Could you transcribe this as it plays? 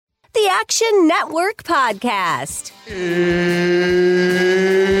Action Network podcast. It's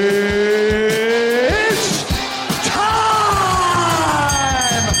time!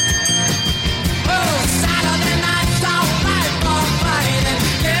 Oh, Saturday night's all right for fighting.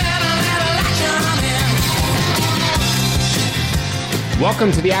 Get a little action in.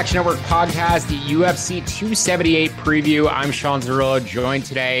 Welcome to the Action Network podcast, the UFC 278 preview. I'm Sean Zerillo, joined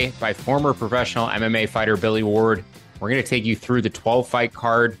today by former professional MMA fighter Billy Ward. We're going to take you through the 12-fight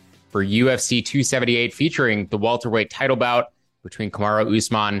card for UFC 278, featuring the welterweight title bout between Kamaru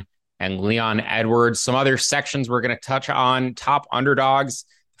Usman and Leon Edwards. Some other sections we're going to touch on: top underdogs,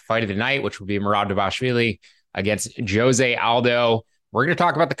 fight of the night, which will be Murad Dvalishvili against Jose Aldo. We're going to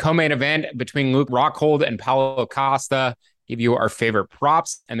talk about the co-main event between Luke Rockhold and Paulo Costa, give you our favorite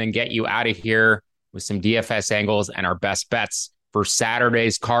props, and then get you out of here with some DFS angles and our best bets for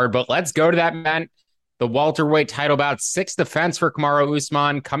Saturday's card. But let's go to that event. The welterweight title bout, sixth defense for Kamaru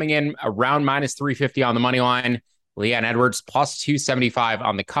Usman, coming in around minus 350 on the money line. Leon Edwards plus 275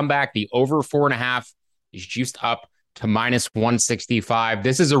 on the comeback. The over 4.5 is juiced up to minus 165.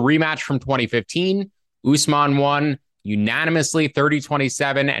 This is a rematch from 2015. Usman won unanimously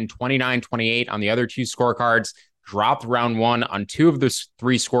 30-27 and 29-28 on the other two scorecards. Dropped round one on two of the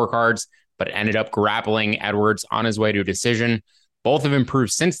three scorecards, but ended up grappling Edwards on his way to a decision. Both have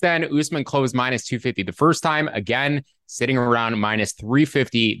improved since then. Usman closed minus 250 the first time, again, sitting around minus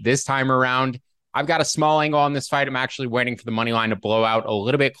 350 this time around. I've got a small angle on this fight. I'm actually waiting for the money line to blow out a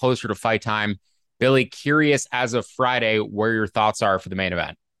little bit closer to fight time. Billy, curious as of Friday where your thoughts are for the main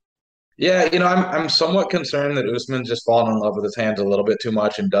event. Yeah, I'm somewhat concerned that Usman's just fallen in love with his hands a little bit too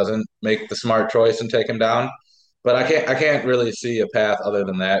much and doesn't make the smart choice and take him down. But I can't really see a path other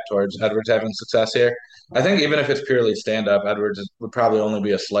than that towards Edwards having success here. I think even if it's purely stand-up, would probably only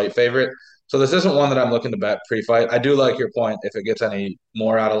be a slight favorite. So this isn't one that I'm looking to bet pre-fight. I do like your point. If it gets any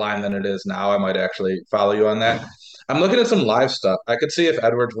more out of line than it is now, I might actually follow you on that. I'm looking at some live stuff. I could see if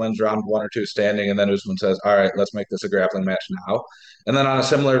Edwards wins round one or two standing, and then Usman says, all right, let's make this a grappling match now. And then on a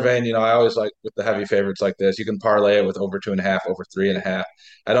similar vein, I always like with the heavy favorites like this, you can parlay it with over 2.5, over 3.5.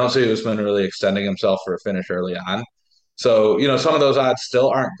 I don't see Usman really extending himself for a finish early on. So, some of those odds still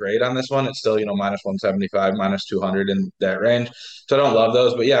aren't great on this one. It's still, minus 175, minus 200 in that range. So I don't love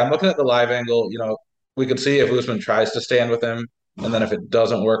those. But yeah, I'm looking at the live angle. We could see if Usman tries to stand with him. And then if it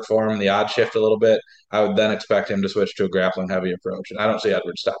doesn't work for him, the odds shift a little bit. I would then expect him to switch to a grappling heavy approach. And I don't see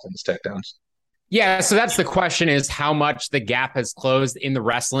Edwards stopping his takedowns. Yeah, so that's the question, is how much the gap has closed in the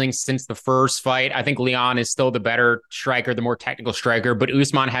wrestling since the first fight. I think Leon is still the better striker, the more technical striker, but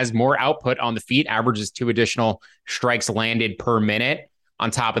Usman has more output on the feet, averages 2 additional strikes landed per minute.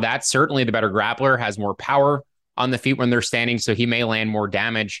 On top of that, certainly the better grappler, has more power on the feet when they're standing, so he may land more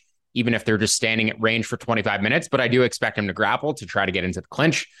damage even if they're just standing at range for 25 minutes. But I do expect him to grapple, to try to get into the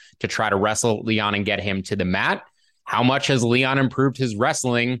clinch, to try to wrestle Leon and get him to the mat. How much has Leon improved his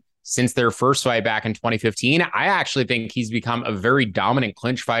wrestling since their first fight back in 2015? I actually think he's become a very dominant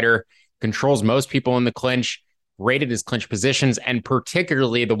clinch fighter, controls most people in the clinch, rated his clinch positions, and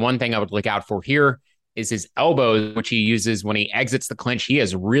particularly the one thing I would look out for here is his elbows, which he uses when he exits the clinch. He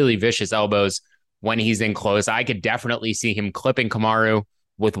has really vicious elbows when he's in close. I could definitely see him clipping Kamaru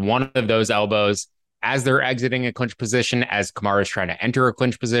with one of those elbows as they're exiting a clinch position, as Kamaru is trying to enter a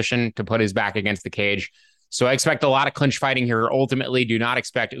clinch position to put his back against the cage. So I expect a lot of clinch fighting here. Ultimately, do not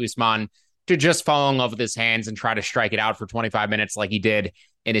expect Usman to just fall in love with his hands and try to strike it out for 25 minutes like he did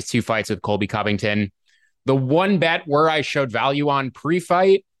in his 2 fights with Colby Covington. The one bet where I showed value on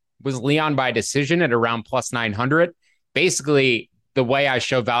pre-fight was Leon by decision at around plus 900. Basically, the way I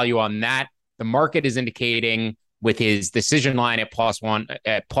show value on that, the market is indicating with his decision line at plus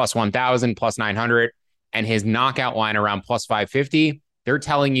 1,000, plus 900, and his knockout line around plus 550, they're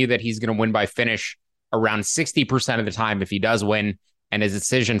telling you that he's going to win by finish around 60% of the time if he does win, and his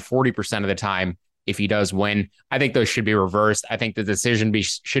decision 40% of the time if he does win. I think those should be reversed. I think the decision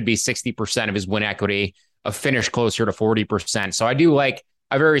should be 60% of his win equity, a finish closer to 40%. So I do like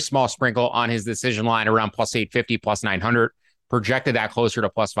a very small sprinkle on his decision line around plus 850, plus 900, projected that closer to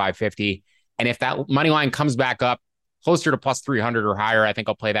plus 550. And if that money line comes back up closer to plus 300 or higher, I think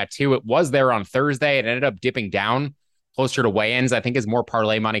I'll play that too. It was there on Thursday. It ended up dipping down closer to weigh-ins. I think as more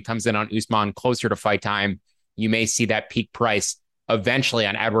parlay money comes in on Usman closer to fight time, you may see that peak price eventually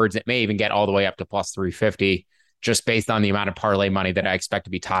on Edwards. It may even get all the way up to plus 350, just based on the amount of parlay money that I expect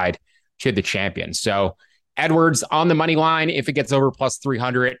to be tied to the champion. So Edwards on the money line, if it gets over plus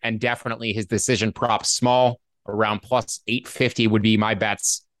 300, and definitely his decision prop small around plus 850 would be my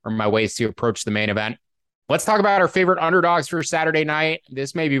bets or my ways to approach the main event. Let's talk about our favorite underdogs for Saturday night.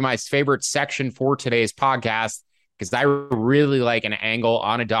 This may be my favorite section for today's podcast. because I really like an angle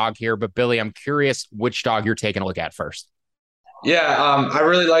on a dog here. But Billy, I'm curious which dog you're taking a look at first. Yeah, I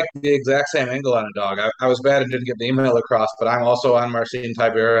really like the exact same angle on a dog. I was bad and didn't get the email across, but I'm also on Marcin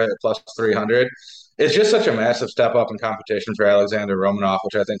Tybura at plus 300. It's just such a massive step up in competition for Alexander Romanov,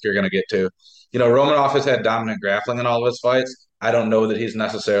 which I think you're going to get to. Romanov has had dominant grappling in all of his fights. I don't know that he's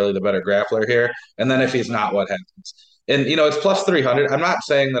necessarily the better grappler here. And then if he's not, what happens? And, it's plus 300. I'm not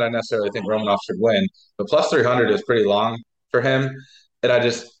saying that I necessarily think Romanov should win, but plus 300 is pretty long for him. And I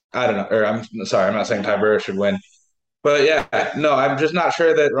don't know. Or I'm sorry, I'm not saying Tybura should win. But yeah, no, I'm just not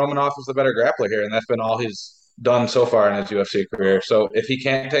sure that Romanov is the better grappler here, and that's been all he's done so far in his UFC career. So if he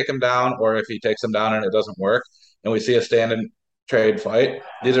can't take him down, or if he takes him down and it doesn't work, and we see a stand and trade fight,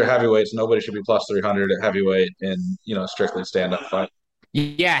 these are heavyweights. Nobody should be plus 300 at heavyweight in strictly stand up fight.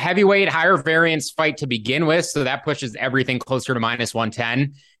 Yeah, heavyweight, higher variance fight to begin with. So that pushes everything closer to minus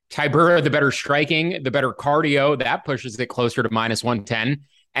 110. Tybura, the better striking, the better cardio, that pushes it closer to minus 110.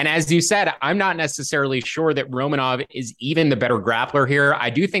 And as you said, I'm not necessarily sure that Romanov is even the better grappler here. I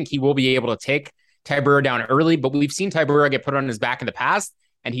do think he will be able to take Tybura down early, but we've seen Tybura get put on his back in the past,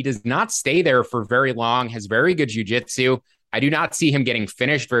 and he does not stay there for very long, has very good jiu-jitsu. I do not see him getting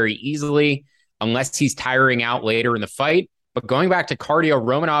finished very easily unless he's tiring out later in the fight. But going back to cardio,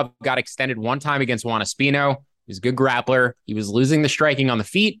 Romanov got extended one time against Juan Espino. He was a good grappler. He was losing the striking on the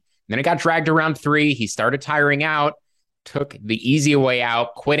feet. And then it got dragged around 3. He started tiring out, took the easy way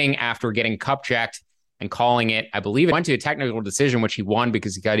out, quitting after getting cup checked and calling it. I believe it went to a technical decision, which he won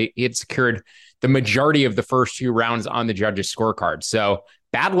because he had secured the majority of the first 2 rounds on the judges' scorecard. So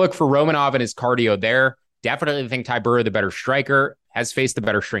bad look for Romanov and his cardio there. Definitely think Tybura, the better striker, has faced the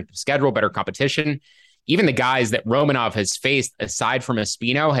better strength of schedule, better competition. Even the guys that Romanov has faced, aside from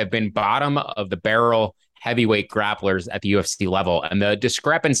Espino, have been bottom of the barrel heavyweight grapplers at the UFC level. And the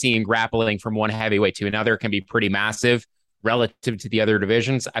discrepancy in grappling from one heavyweight to another can be pretty massive relative to the other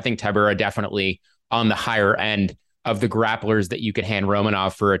divisions. I think Tybura definitely on the higher end of the grapplers that you could hand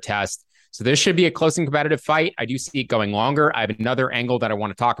Romanov for a test. So this should be a close and competitive fight. I do see it going longer. I have another angle that I want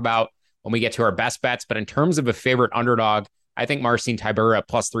to talk about when we get to our best bets. But in terms of a favorite underdog, I think Marcin Tybura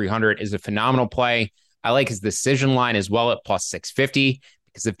plus 300 is a phenomenal play. I like his decision line as well at plus 650,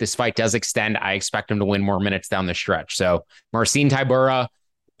 because if this fight does extend, I expect him to win more minutes down the stretch. So Marcin Tybura,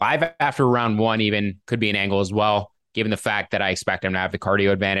 5 after round 1 even, could be an angle as well, given the fact that I expect him to have the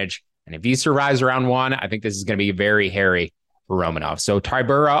cardio advantage. And if he survives round 1, I think this is going to be very hairy for Romanov. So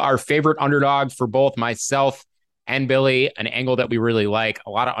Tybura, our favorite underdog for both myself and Billy, an angle that we really like. A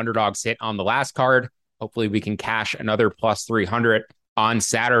lot of underdogs hit on the last card. Hopefully we can cash another plus 300 on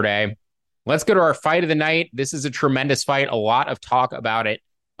Saturday. Let's go to our fight of the night. This is a tremendous fight. A lot of talk about it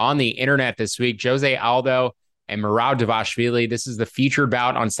on the internet this week. Jose Aldo and Merab Dvalishvili. This is the featured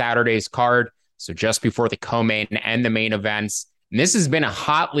bout on Saturday's card. So just before the co-main and the main events. And this has been a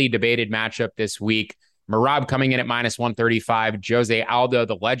hotly debated matchup this week. Merab coming in at minus 135. Jose Aldo,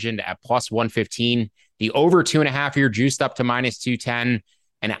 the legend, at plus 115. The over 2.5 year juiced up to minus 210.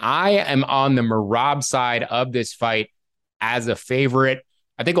 And I am on the Merab side of this fight as a favorite.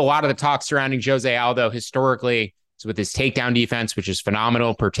 I think a lot of the talk surrounding Jose Aldo historically is with his takedown defense, which is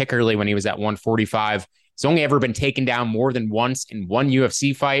phenomenal, particularly when he was at 145. He's only ever been taken down more than once in one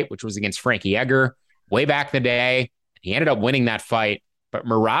UFC fight, which was against Frankie Edgar way back in the day. He ended up winning that fight. But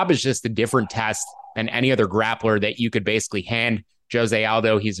Merab is just a different test than any other grappler that you could basically hand Jose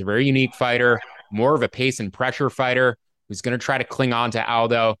Aldo. He's a very unique fighter, more of a pace and pressure fighter who's going to try to cling on to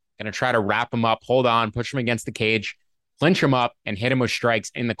Aldo, going to try to wrap him up, hold on, push him against the cage, clinch him up, and hit him with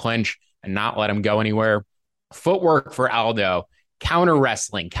strikes in the clinch and not let him go anywhere. Footwork for Aldo, counter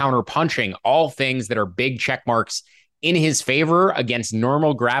wrestling, counter punching, all things that are big check marks in his favor against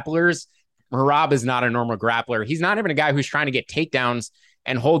normal grapplers. Merab is not a normal grappler. He's not even a guy who's trying to get takedowns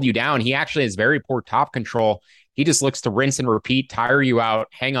and hold you down. He actually has very poor top control. He just looks to rinse and repeat, tire you out,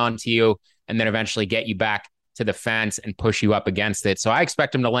 hang on to you, and then eventually get you back to the fence and push you up against it. So I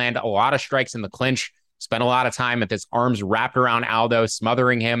expect him to land a lot of strikes in the clinch, spend a lot of time with his arms wrapped around Aldo,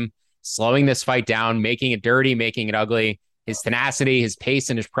 smothering him, slowing this fight down, making it dirty, making it ugly. His tenacity, his pace,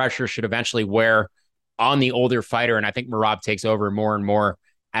 and his pressure should eventually wear on the older fighter. And I think Merab takes over more and more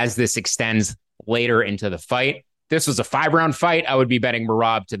as this extends later into the fight. This was a 5-round fight. I would be betting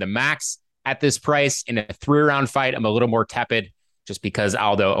Merab to the max at this price. In a 3-round fight, I'm a little more tepid just because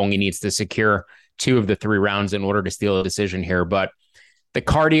Aldo only needs to secure 2 of the 3 rounds in order to steal a decision here. But the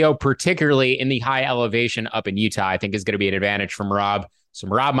cardio, particularly in the high elevation up in Utah, I think is going to be an advantage for Merab. So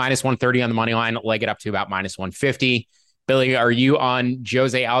Merab minus 130 on the money line, leg it up to about minus 150. Billy, are you on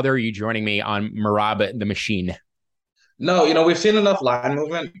Jose Aldo? Or are you joining me on Merab the Machine? No, we've seen enough line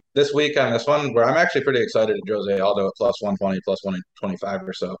movement this week on this one where I'm actually pretty excited at Jose Aldo at plus 120, plus 125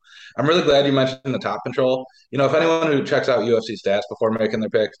 or so. I'm really glad you mentioned the top control. If anyone who checks out UFC stats before making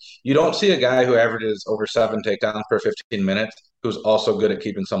their picks, you don't see a guy who averages over 7 takedowns per 15 minutes who's also good at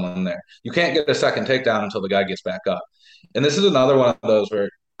keeping someone there. You can't get a second takedown until the guy gets back up. And this is another one of those where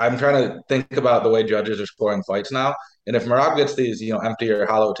I'm trying to think about the way judges are scoring fights now. And if Marab gets these, empty or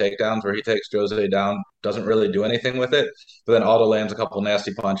hollow takedowns where he takes Jose down, doesn't really do anything with it, but then Aldo lands a couple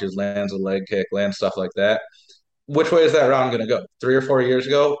nasty punches, lands a leg kick, lands stuff like that. Which way is that round going to go? 3 or 4 years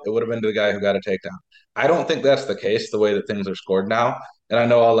ago, it would have been to the guy who got a takedown. I don't think that's the case the way that things are scored now. And I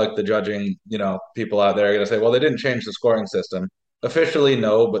know all like the judging, people out there are going to say, well, they didn't change the scoring system. Officially,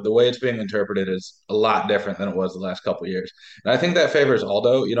 no, but the way it's being interpreted is a lot different than it was the last couple of years. And I think that favors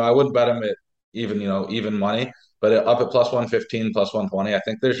Aldo. I wouldn't bet him at even money, but up at plus 115, plus 120, I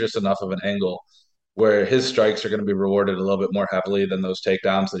think there's just enough of an angle where his strikes are going to be rewarded a little bit more heavily than those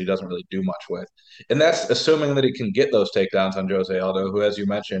takedowns that he doesn't really do much with. And that's assuming that he can get those takedowns on Jose Aldo, who, as you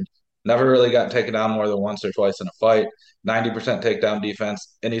mentioned, never really got taken down more than once or twice in a fight, 90% takedown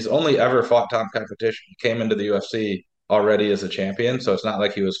defense. And he's only ever fought top competition. He came into the UFC already as a champion. So it's not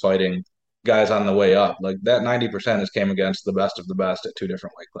like he was fighting guys on the way up. Like that 90% has came against the best of the best at two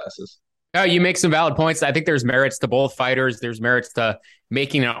different weight classes. No, you make some valid points. I think there's merits to both fighters. There's merits to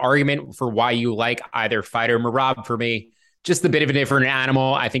making an argument for why you like either fighter. Merab, for me, just a bit of a different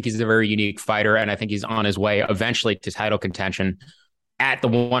animal. I think he's a very unique fighter, and I think he's on his way eventually to title contention at the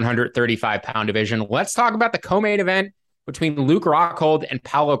 135-pound division. Let's talk about the co-main event between Luke Rockhold and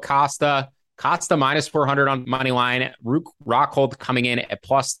Paulo Costa. Costa minus 400 on money line. Rockhold coming in at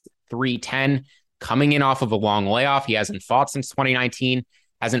plus 310, coming in off of a long layoff. He hasn't fought since 2019.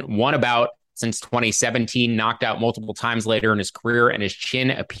 Hasn't won a bout since 2017, knocked out multiple times later in his career, and his chin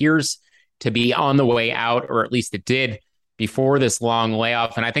appears to be on the way out, or at least it did before this long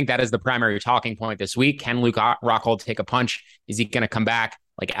layoff. And I think that is the primary talking point this week. Can Luke Rockhold take a punch? Is he going to come back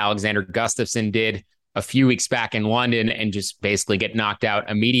like Alexander Gustafsson did a few weeks back in London and just basically get knocked out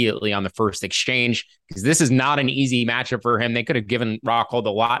immediately on the first exchange? Because this is not an easy matchup for him. They could have given Rockhold a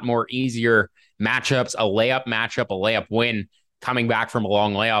lot more easier matchups, a layup matchup, a layup win, coming back from a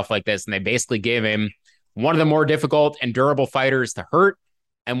long layoff like this. And they basically gave him one of the more difficult and durable fighters to hurt,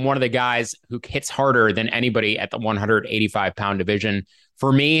 and one of the guys who hits harder than anybody at the 185-pound division.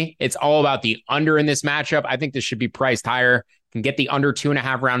 For me, it's all about the under in this matchup. I think this should be priced higher. Can get the under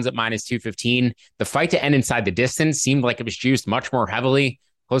 2.5 rounds at minus 215. The fight to end inside the distance seemed like it was juiced much more heavily,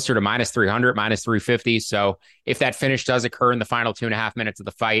 closer to minus 300, minus 350. So if that finish does occur in the final 2.5 minutes of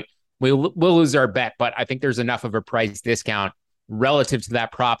the fight, we'll lose our bet. But I think there's enough of a price discount relative to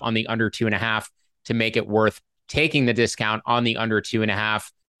that prop on the under 2.5 to make it worth taking the discount on the under 2.5.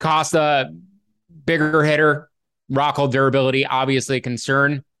 Costa, bigger hitter. Rockhold durability, obviously a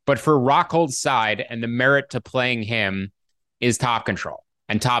concern. But for Rockhold's side, and the merit to playing him is top control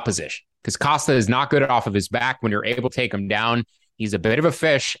and top position. Because Costa is not good off of his back when you're able to take him down. He's a bit of a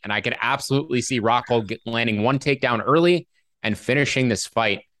fish, and I could absolutely see Rockhold landing one takedown early and finishing this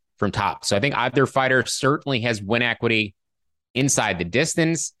fight from top. So I think either fighter certainly has win equity inside the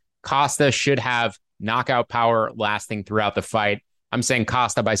distance. Costa should have knockout power lasting throughout the fight. I'm saying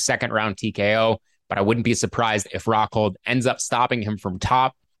Costa by second round TKO, but I wouldn't be surprised if Rockhold ends up stopping him from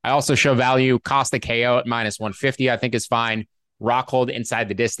top. I also show value. Costa KO at minus 150, I think is fine. Rockhold inside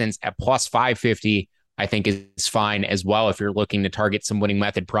the distance at plus 550, I think is fine as well if you're looking to target some winning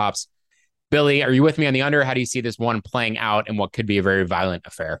method props. Billy, are you with me on the under? How do you see this one playing out in what could be a very violent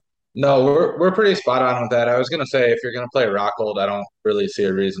affair? No, we're pretty spot on with that. I was gonna say if you're gonna play Rockhold, I don't really see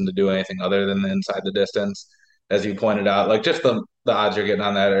a reason to do anything other than the inside the distance, as you pointed out. Like just the odds you're getting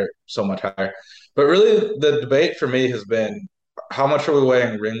on that are so much higher. But really, the debate for me has been how much are we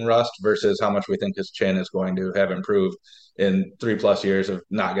weighing ring rust versus how much we think his chin is going to have improved in 3+ years of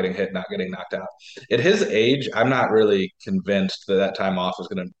not getting hit, not getting knocked out. At his age, I'm not really convinced that that time off is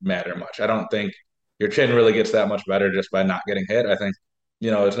going to matter much. I don't think your chin really gets that much better just by not getting hit. I think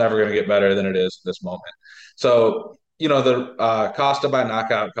it's never going to get better than it is at this moment. So, the Costa by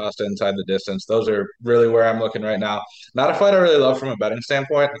knockout, Costa inside the distance, those are really where I'm looking right now. Not a fight I really love from a betting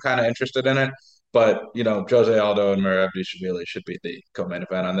standpoint. I'm kind of interested in it. But, Jose Aldo and Merab should be the co-main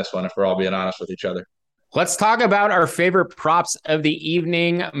event on this one, if we're all being honest with each other. Let's talk about our favorite props of the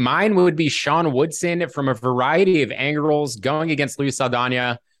evening. Mine would be Sean Woodson from a variety of angles going against Luis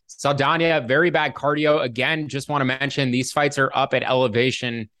Saldana. Saldana, very bad cardio. Again, just want to mention these fights are up at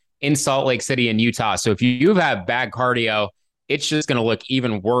elevation in Salt Lake City in Utah. So if you have bad cardio, it's just going to look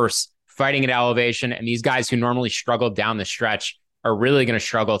even worse fighting at elevation. And these guys who normally struggle down the stretch are really going to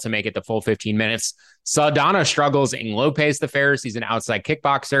struggle to make it the full 15 minutes. Saldana struggles in low-paced affairs. He's an outside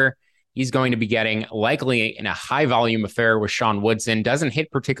kickboxer. He's going to be getting likely in a high-volume affair with Sean Woodson. Doesn't hit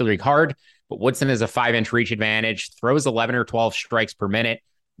particularly hard, but Woodson has a 5-inch reach advantage, throws 11 or 12 strikes per minute,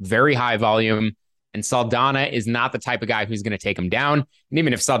 very high volume. And Saldana is not the type of guy who's going to take him down. And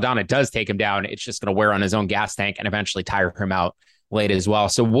even if Saldana does take him down, it's just going to wear on his own gas tank and eventually tire him out late as well.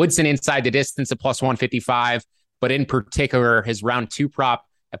 So Woodson inside the distance at plus 155, but in particular, his round 2 prop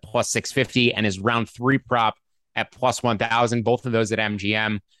at plus 650 and his round 3 prop at plus 1,000, both of those at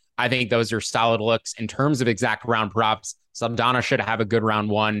MGM. I think those are solid looks. In terms of exact round props, Saldana should have a good round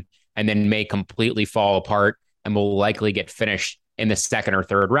 1 and then may completely fall apart and will likely get finished in the second or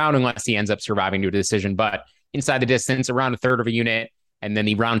third round unless he ends up surviving to a decision. But inside the distance, around a third of a unit, and then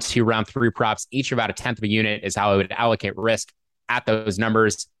the round 2, round 3 props, each about a tenth of a unit is how I would allocate risk at those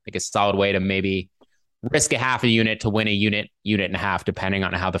numbers. I think a solid way to maybe risk a half a unit to win a unit and a half, depending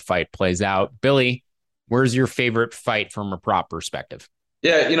on how the fight plays out. Billy, where's your favorite fight from a prop perspective?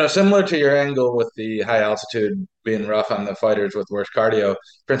 Yeah, similar to your angle with the high altitude being rough on the fighters with worse cardio,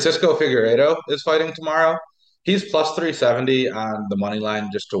 Francisco Figueiredo is fighting tomorrow. He's plus 370 on the money line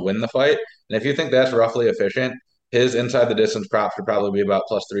just to win the fight. And if you think that's roughly efficient, his inside the distance prop should probably be about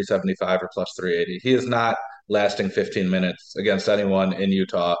plus 375 or plus 380. He is not lasting 15 minutes against anyone in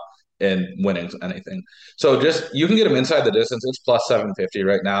Utah and winning anything. So just you can get him inside the distance. It's plus 750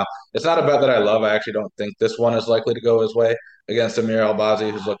 right now. It's not a bet that I love. I actually don't think this one is likely to go his way against Amir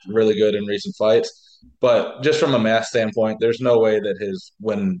Albazi, who's looked really good in recent fights. But just from a math standpoint, there's no way that his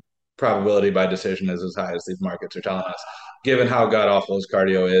win probability by decision is as high as these markets are telling us, given how god awful his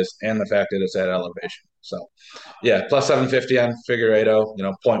cardio is and the fact that it's at elevation. So, yeah, plus 750 on Figueiredo,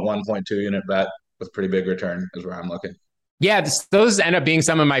 0.1, 0.2 unit bet with pretty big return is where I'm looking. Yeah, those end up being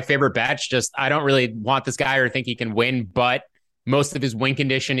some of my favorite bets. Just I don't really want this guy or think he can win, but most of his win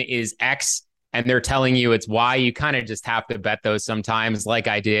condition is X, and they're telling you it's Y. You kind of just have to bet those sometimes, like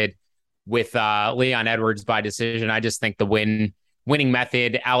I did with Leon Edwards by decision. I just think the winning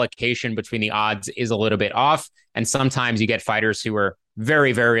method allocation between the odds is a little bit off, and sometimes you get fighters who are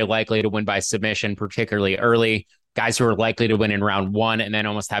very, very likely to win by submission, particularly early. Guys who are likely to win in round 1 and then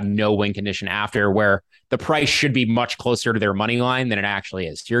almost have no win condition after, where the price should be much closer to their money line than it actually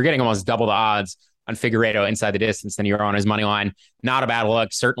is. You're getting almost double the odds on Figueiredo inside the distance than you're on his money line. Not a bad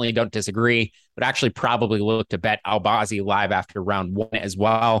look. Certainly don't disagree, but actually probably look to bet Albazi live after round 1 as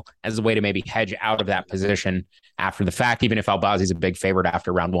well as a way to maybe hedge out of that position after the fact. Even if Albazi's a big favorite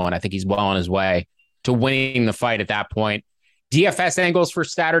after round 1, I think he's well on his way to winning the fight at that point. DFS angles for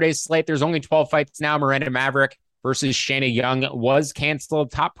Saturday's slate. There's only 12 fights now. Miranda Maverick versus Shayna Young was canceled.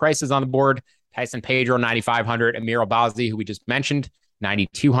 Top prices on the board: Tyson Pedro, 9,500. Amir Albazi, who we just mentioned,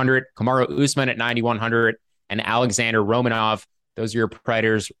 9,200. Kamaru Usman at 9,100. And Alexander Romanov. Those are your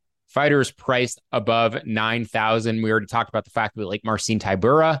fighters priced above 9,000. We already talked about the fact that we like Marcin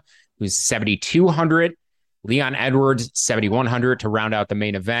Tybura, who's 7,200. Leon Edwards, 7,100 to round out the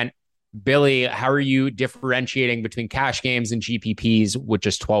main event. Billy, how are you differentiating between cash games and GPPs with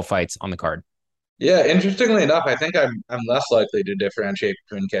just 12 fights on the card? Yeah, interestingly enough, I think I'm less likely to differentiate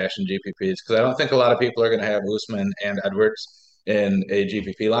between cash and GPPs because I don't think a lot of people are going to have Usman and Edwards in a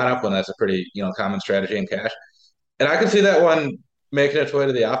GPP lineup when that's a pretty common strategy in cash. And I can see that one making its way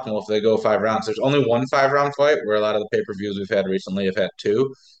to the optimal if they go 5 rounds. There's only one 5-round fight where a lot of the pay-per-views we've had recently have had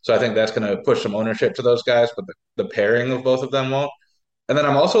 2. So I think that's going to push some ownership to those guys, but the pairing of both of them won't. And then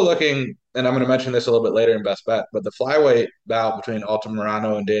I'm also looking, and I'm going to mention this a little bit later in Best Bet, but the flyweight bout between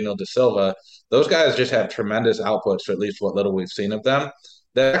Altamirano and Daniel Da Silva, those guys just have tremendous outputs for at least what little we've seen of them.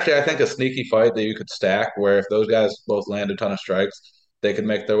 They're actually, I think, a sneaky fight that you could stack where if those guys both land a ton of strikes, they could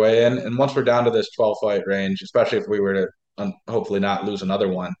make their way in. And once we're down to this 12-fight range, especially if we were to hopefully not lose another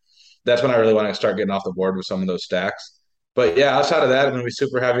one, that's when I really want to start getting off the board with some of those stacks. But yeah, outside of that, I'm going to be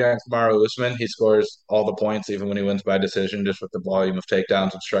super heavy on Kamaru Usman. He scores all the points, even when he wins by decision, just with the volume of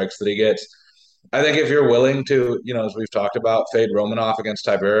takedowns and strikes that he gets. I think if you're willing to, as we've talked about, fade Romanov against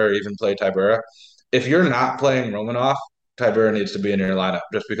Tybura or even play Tybura, if you're not playing Romanov, Tybura needs to be in your lineup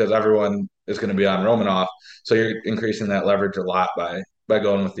just because everyone is going to be on Romanov. So you're increasing that leverage a lot by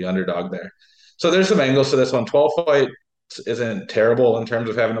going with the underdog there. So there's some angles to this one. 12 fight isn't terrible in terms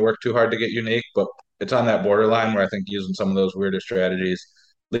of having to work too hard to get unique, but it's on that borderline where I think using some of those weirder strategies,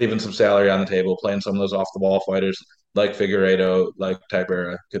 leaving some salary on the table, playing some of those off the wall fighters like Figueiredo, like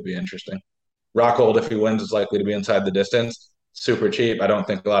Tybura could be interesting. Rockhold, if he wins, is likely to be inside the distance. Super cheap. I don't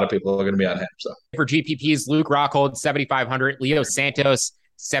think a lot of people are going to be on him. So for GPPs, Luke Rockhold, 7,500. Leo Santos,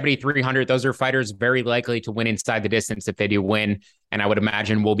 7,300. Those are fighters very likely to win inside the distance if they do win. And I would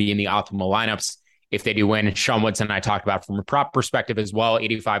imagine will be in the optimal lineups if they do win. Sean Woodson, I talked about from a prop perspective as well,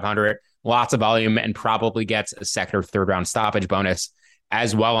 8,500, lots of volume, and probably gets a second or third round stoppage bonus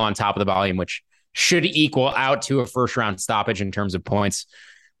as well on top of the volume, which should equal out to a first round stoppage in terms of points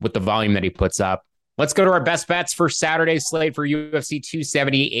with the volume that he puts up. Let's go to our best bets for Saturday's slate for UFC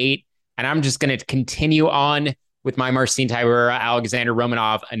 278. And I'm just going to continue on with my Marcin Tybura, Alexander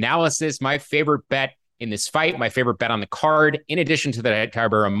Romanov analysis. My favorite bet in this fight, my favorite bet on the card, in addition to the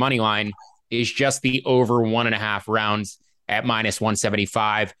Tybura money line, is just the over 1.5 rounds at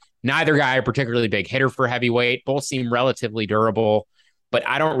 -175. Neither guy a particularly big hitter for heavyweight. Both seem relatively durable, but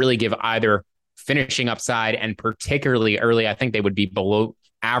I don't really give either finishing upside, and particularly early, I think they would be below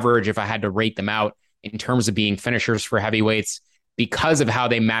average if I had to rate them out in terms of being finishers for heavyweights because of how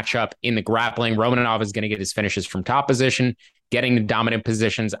they match up in the grappling. Romanov is going to get his finishes from top position, getting the dominant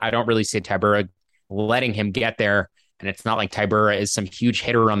positions. I don't really see Tybura letting him get there, and it's not like Tybura is some huge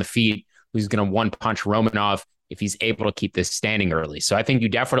hitter on the feet who's going to one-punch Romanov if he's able to keep this standing early. So I think you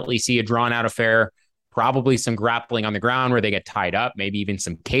definitely see a drawn-out affair, probably some grappling on the ground where they get tied up, maybe even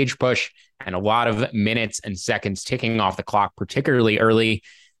some cage push, and a lot of minutes and seconds ticking off the clock, particularly early.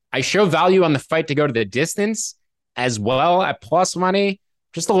 I show value on the fight to go to the distance as well at plus money.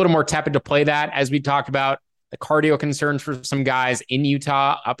 Just a little more tepid to play that. As we talked about, the cardio concerns for some guys in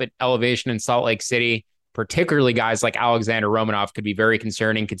Utah, up at elevation in Salt Lake City, particularly guys like Alexander Romanov, could be very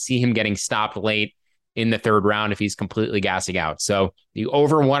concerning. Could see him getting stopped late in the third round if he's completely gassing out. So the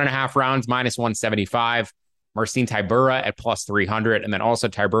over 1.5 rounds, -175. Marcin Tybura at +300, and then also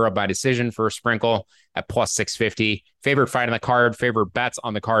Tybura by decision for a sprinkle at +650. Favorite fight on the card, favorite bets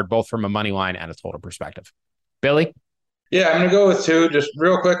on the card, both from a money line and a total perspective. Billy? Yeah, I'm going to go with two. Just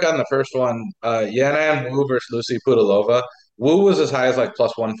real quick on the first one, Yanan Wu versus Lucy Pudilova. Wu was as high as like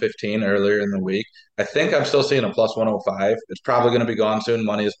 +115 earlier in the week. I think I'm still seeing a +105. It's probably going to be gone soon.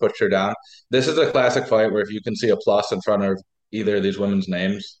 Money has pushed her down. This is a classic fight where if you can see a plus in front of either of these women's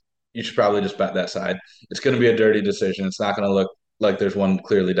names, you should probably just bet that side. It's going to be a dirty decision. It's not going to look like there's one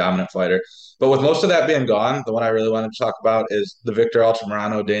clearly dominant fighter. But with most of that being gone, the one I really wanted to talk about is the Victor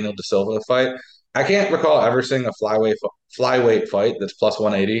Altamirano Daniel Da Silva fight. I can't recall ever seeing a flyweight fight that's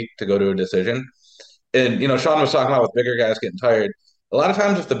 +180 to go to a decision. And Sean was talking about with bigger guys getting tired. A lot of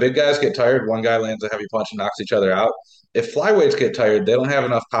times, if the big guys get tired, one guy lands a heavy punch and knocks each other out. If flyweights get tired, they don't have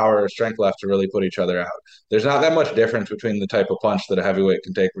enough power or strength left to really put each other out. There's not that much difference between the type of punch that a heavyweight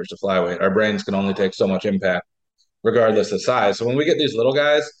can take versus a flyweight. Our brains can only take so much impact, regardless of size. So when we get these little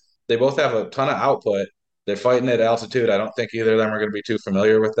guys, they both have a ton of output. They're fighting at altitude. I don't think either of them are going to be too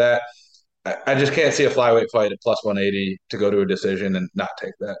familiar with that. I just can't see a flyweight fight at +180 to go to a decision and not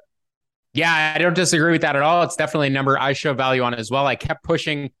take that. Yeah, I don't disagree with that at all. It's definitely a number I show value on as well. I kept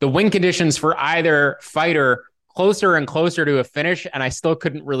pushing the win conditions for either fighter closer and closer to a finish, and I still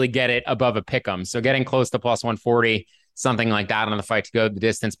couldn't really get it above a pick'em. So getting close to +140, something like that on the fight to go the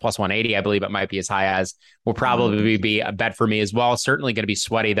distance, +180, I believe it might be as high as, will probably be a bet for me as well. Certainly going to be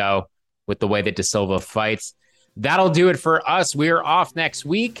sweaty, though, with the way that Da Silva fights. That'll do it for us. We are off next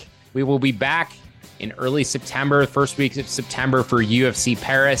week. We will be back in early September, first week of September for UFC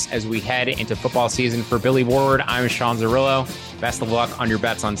Paris as we head into football season. For Billy Ward, I'm Sean Zerillo. Best of luck on your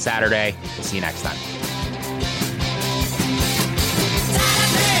bets on Saturday. We'll see you next time.